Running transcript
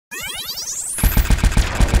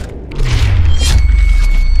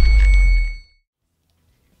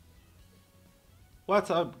What's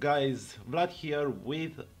up guys, Vlad here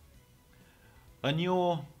with a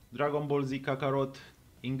new Dragon Ball Z Kakarot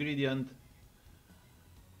ingredient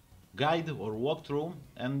guide or walkthrough,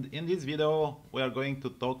 and in this video we are going to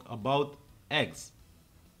talk about eggs.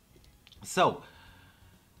 So,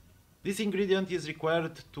 this ingredient is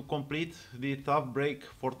required to complete the tough break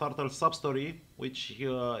for Turtle substory, which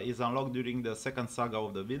is unlocked during the second saga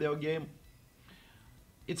of the video game.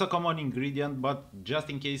 It's a common ingredient, but just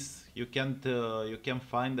in case you can't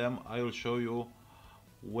find them, I will show you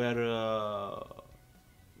where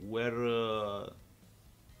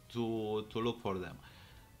to look for them.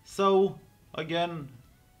 So again,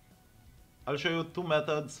 I'll show you two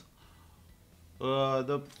methods.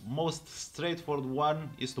 The most straightforward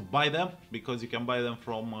one is to buy them, because you can buy them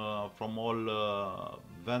from all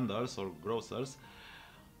vendors or grocers.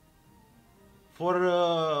 For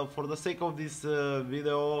the sake of this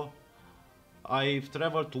video, I've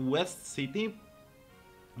traveled to West City.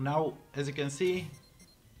 Now, as you can see,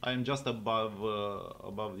 I'm just above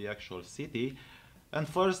the actual city. And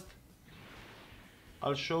first,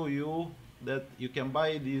 I'll show you that you can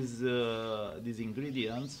buy these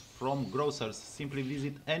ingredients from grocers. Simply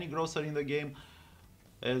visit any grocer in the game,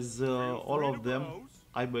 as all of them,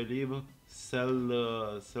 I believe, sell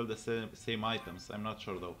the same items. I'm not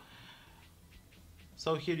sure though.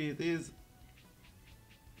 So here it is.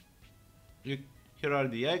 Here are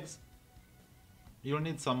the eggs. You'll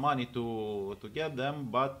need some money to get them,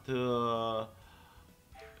 but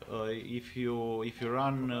if you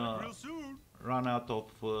run out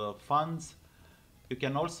of funds, you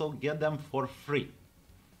can also get them for free.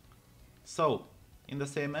 So in the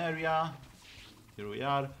same area, here we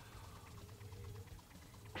are.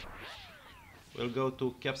 We'll go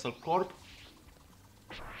to Capsule Corp.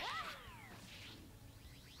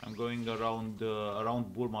 I'm going around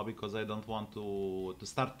Bulma because I don't want to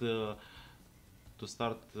start the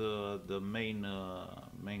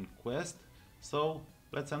main quest. So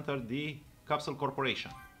let's enter the Capsule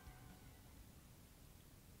Corporation.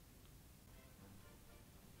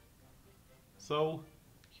 So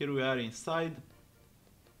here we are inside.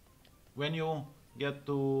 When you get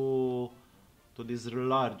to this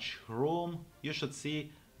large room, you should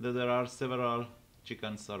see that there are several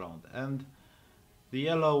chickens around, and the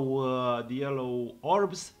yellow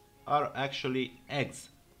orbs are actually eggs.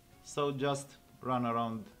 So just run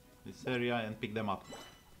around this area and pick them up.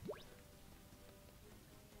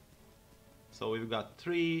 So we've got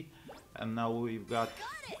 3, and now we've got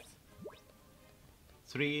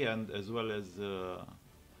 3, and as well as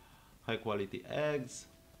high quality eggs.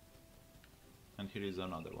 And here is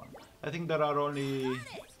another one. I think there are only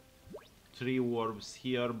 3 orbs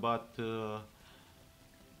here, but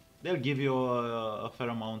they'll give you a fair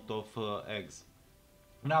amount of eggs.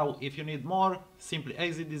 Now, if you need more, simply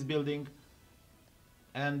exit this building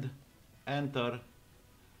and enter,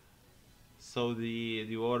 so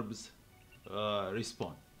the orbs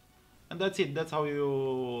respawn. And that's it. That's how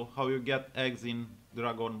you get eggs in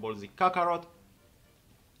Dragon Ball Z Kakarot.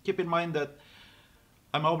 Keep in mind that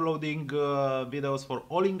I'm uploading videos for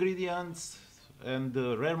all ingredients and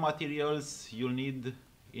rare materials you'll need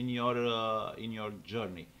in your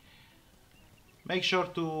journey. Make sure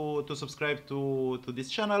to subscribe to this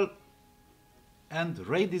channel and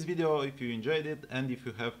rate this video if you enjoyed it, and if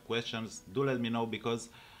you have questions, do let me know, because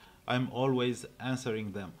I'm always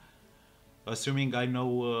answering them, assuming I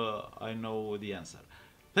know the answer.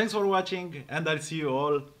 Thanks for watching, and I'll see you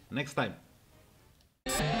all next time.